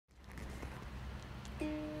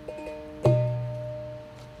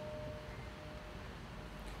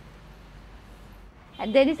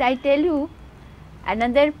And there is, I tell you,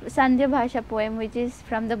 another Sandhya Bhasha poem which is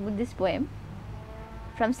from the Buddhist poem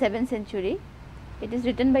from 7th century. It is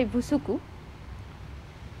written by Bhusuku,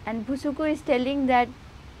 and Bhusuku is telling that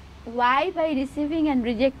why by receiving and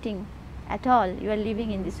rejecting at all you are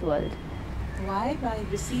living in this world. Why by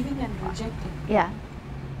receiving and rejecting? Yeah.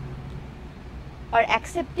 Or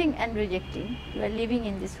accepting and rejecting, you are living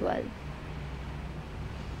in this world.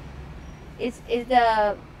 Is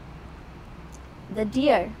the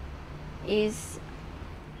deer is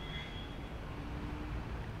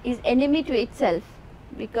enemy to itself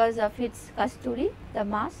because of its kasturi, the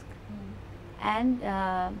mask, and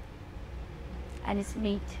its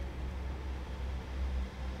meat.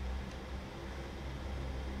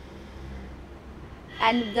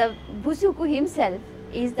 And the Bhusuku himself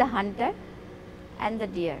is the hunter and the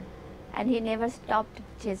deer, and he never stopped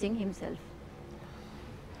chasing himself.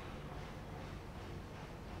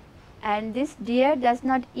 And this deer does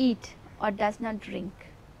not eat or does not drink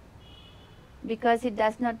because it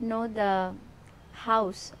does not know the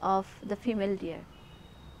house of the female deer.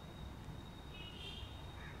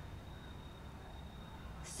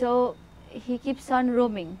 So he keeps on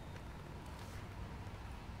roaming,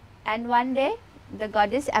 and one day the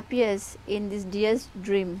goddess appears in this deer's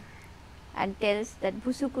dream and tells that,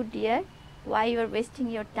 Bhusuku deer, why you are wasting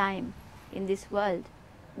your time in this world?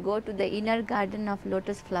 Go to the inner garden of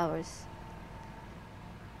lotus flowers.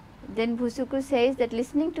 Then Bhusuku says that,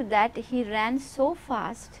 listening to that, he ran so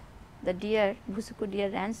fast, the deer, Bhusuku deer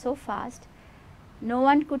ran so fast, no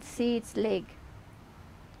one could see its leg.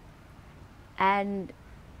 And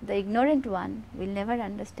the ignorant one will never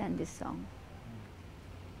understand this song.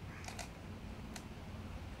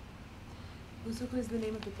 Bhusuku is the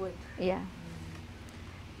name of the poet. Yeah.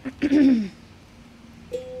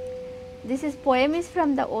 This poem is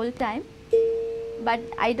from the old time, but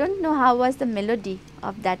I don't know how was the melody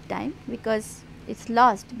of that time because it's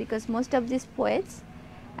lost, because most of these poets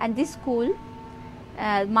and this school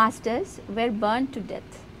masters were burnt to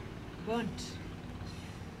death. Burnt?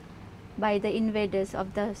 By the invaders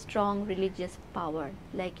of the strong religious power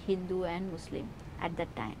like Hindu and Muslim at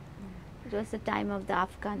that time. It was the time of the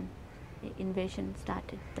Afghan invasion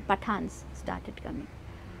started, the Pathans started coming.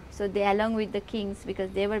 So they, along with the kings,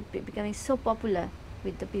 because they were becoming so popular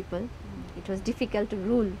with the people, it was difficult to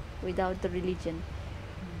rule without the religion.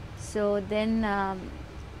 So then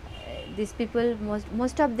these people,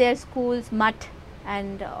 most of their schools, mutt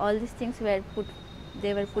and all these things were put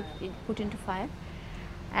into fire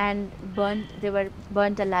and burnt. They were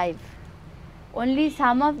burnt alive. Only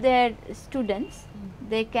some of their students,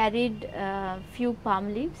 they carried few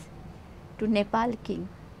palm leaves to Nepal king.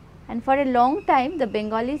 And for a long time the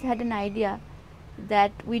Bengalis had an idea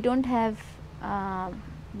that we don't have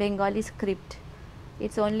Bengali script.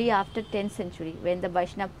 It's only after 10th century when the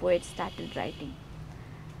Vaishnava poets started writing.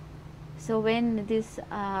 So when this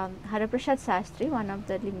Haraprasad Shastri, one of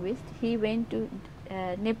the linguists, he went to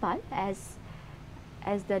Nepal as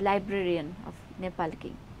the librarian of Nepal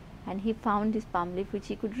king, and he found this palm leaf which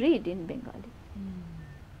he could read in Bengali.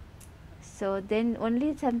 So then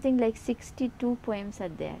only something like 62 poems are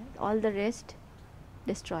there, all the rest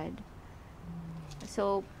destroyed.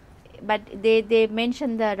 So, but they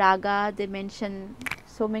mention the raga, they mention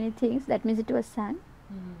so many things, that means it was sung.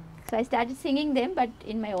 So I started singing them, but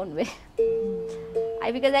in my own way.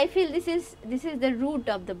 Because I feel this is the root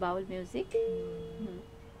of the Baul music.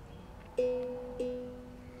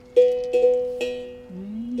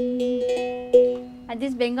 And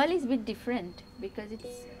this Bengali is a bit different because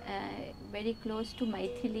it's very close to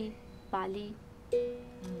Maithili, Pali.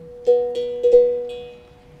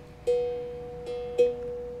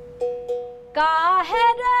 Kaahe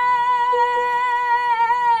re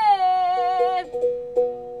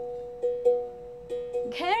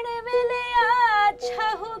ghede miliya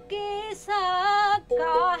chahu kisa,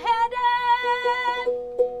 kaahe re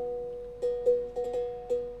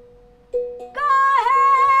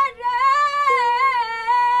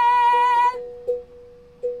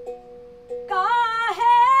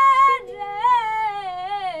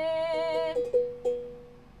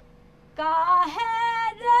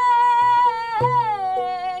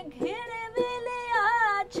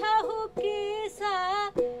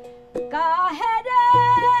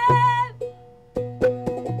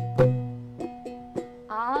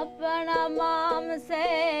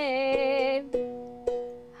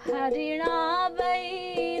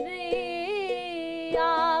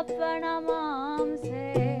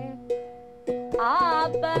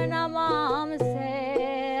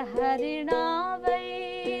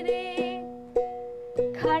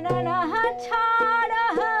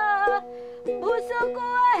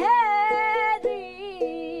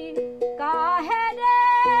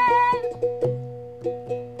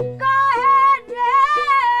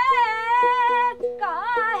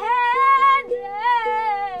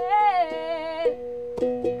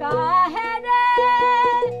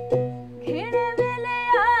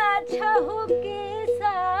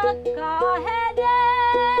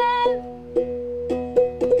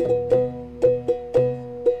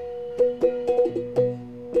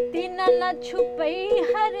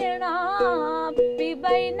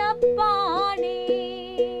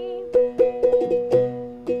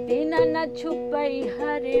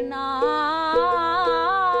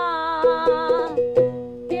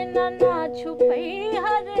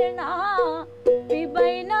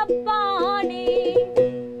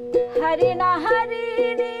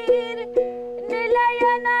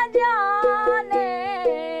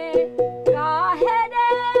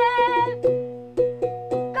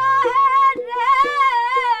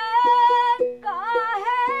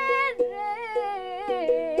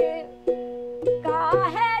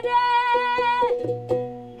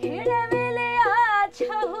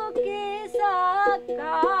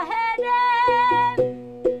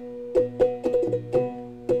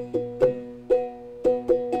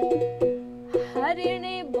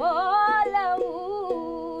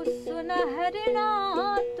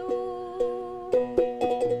tu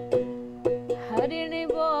harin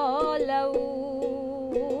bolau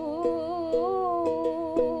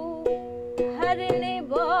harin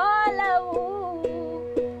bolau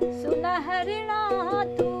suna harina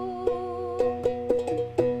tu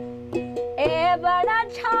e bada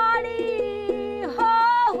chhadi ho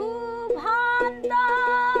hu bhanta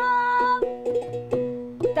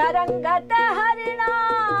tarangat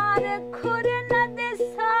harinar khur na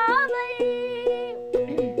disavai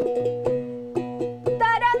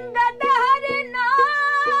tarangat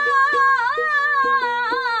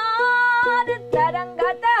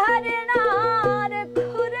harinar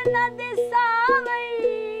khur na disavai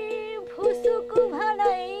bhusuku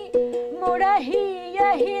bhanai mudahi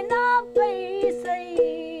yahi na paisai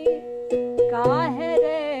kaahe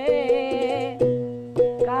re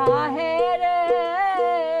kaahe re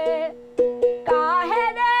kaahe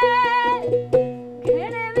re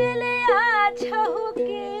ghir miliya chahu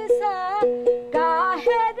kisa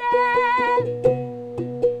kaahe re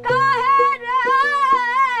kaahe re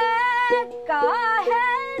kaahe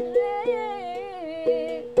re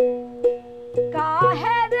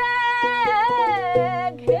kaahe re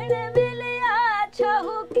ghir miliya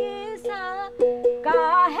chahu kisa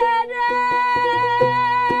kaahe re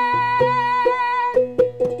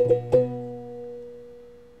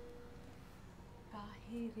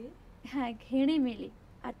Kaahe re? हाँ घेणी मिली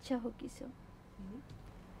अच्छा हो किसो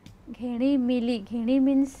घेणी मिली घेणी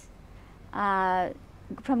means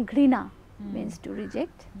from घृणा means to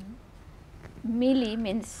reject milli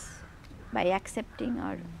means by accepting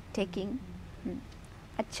or taking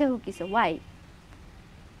अच्छा हो किसो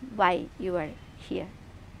why you are here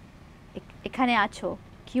এখানে আছো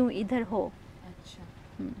क्यों इधर हो Acha.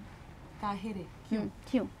 Kaahe re?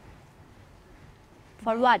 क्यों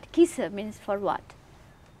for what kiss means for what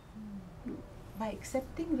By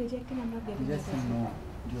accepting, rejecting, I'm not getting Yes it. and no,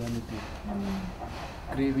 duality.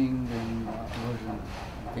 Craving and aversion,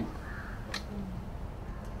 I think.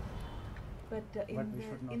 But But we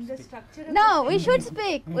should not in the speak. structure of No, the we should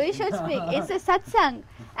speak. We should speak. It's a satsang,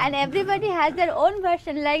 and everybody has their own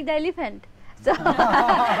version, like the elephant. So,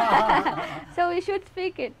 so we should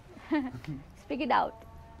speak it. Speak it out.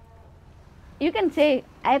 You can say,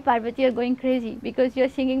 "Hey Parvathy, you're going crazy because you're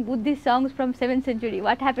singing Buddhist songs from 7th century.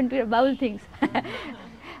 What happened to your Baul things?"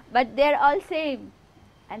 But they're all same,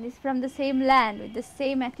 and it's from the same land with the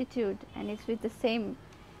same attitude, and it's with the same.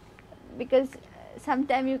 Because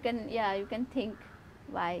sometimes you can think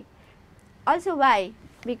why. Also why?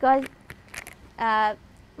 Because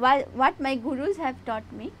what my gurus have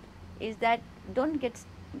taught me is that don't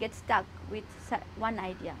get stuck with one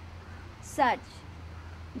idea. Search.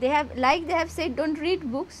 They have said don't read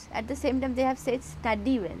books, at the same time they have said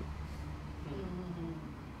study well.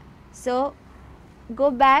 So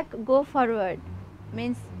go back, go forward,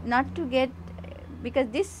 means not to get, because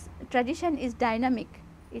this tradition is dynamic,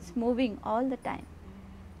 it's moving all the time.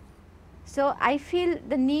 So I feel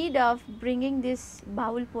the need of bringing these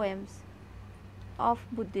Baul poems of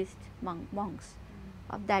Buddhist monks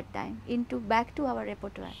of that time back to our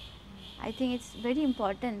repertoire. I think it's very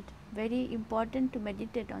important to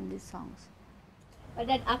meditate on these songs. But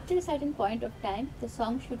that after a certain point of time, the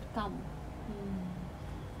song should come.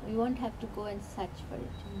 We won't have to go and search for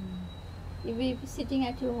it. If you be sitting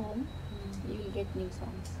at your home, you will get new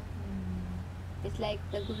songs. It's like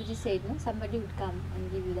the Guruji said, no? Somebody would come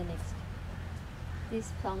and give you the next.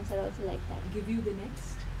 These songs are also like that. Give you the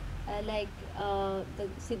next? The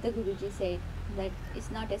Siddha Guruji said that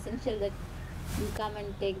it's not essential that you come and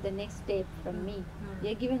take the next step from me.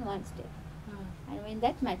 You're given one step. And when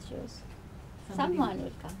that matures, someone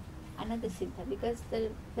will come, another Siddha, because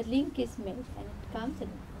the link is made and it comes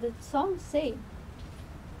and the songs say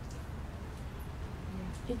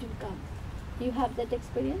it will come. You have that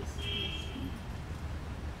experience?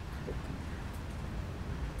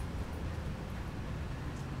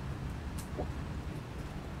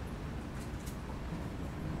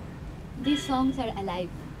 These songs are alive.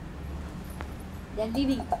 They're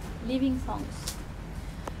living songs.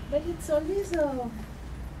 But it's always a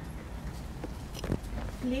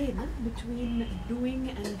play between doing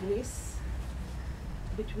and grace,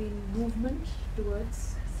 between movement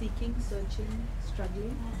towards seeking, searching,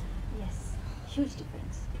 struggling. Yes, huge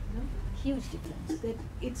difference. No? Huge difference. That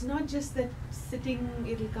it's not just that sitting,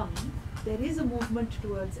 it'll come. There is a movement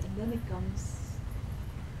towards, and then it comes.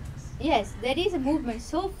 Yes, there is a movement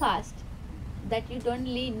so fast that you don't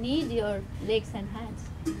need your legs and hands.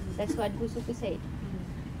 That's what Bhusuku said.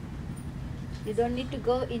 You don't need to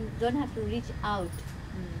go in, don't have to reach out.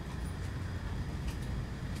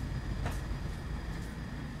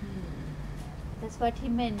 The That's what he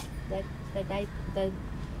meant.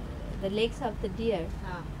 The legs of the deer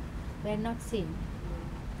Ah. were not seen.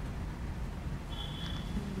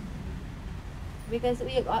 Because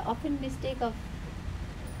we often mistake of,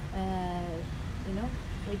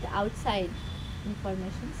 with outside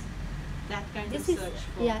informations. That kind This of is search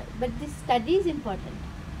for. yeah, but this study is important.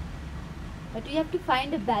 But we have to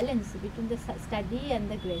find a balance between the study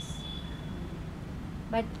and the grace.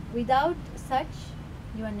 But without such,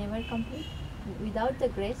 you are never complete. Without the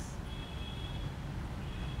grace,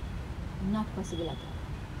 not possible at all.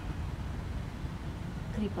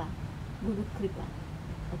 Kripa, Guru Kripa,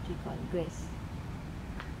 what we call grace.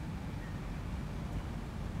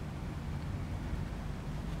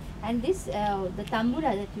 And this, the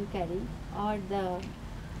tambura that you carry, or the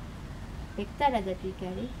ektara that we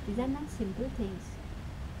carry, these are not simple things.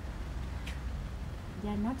 They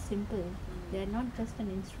are not simple. They are not just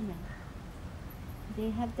an instrument.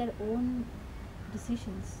 They have their own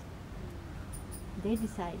decisions. They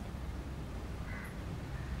decide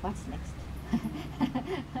what's next.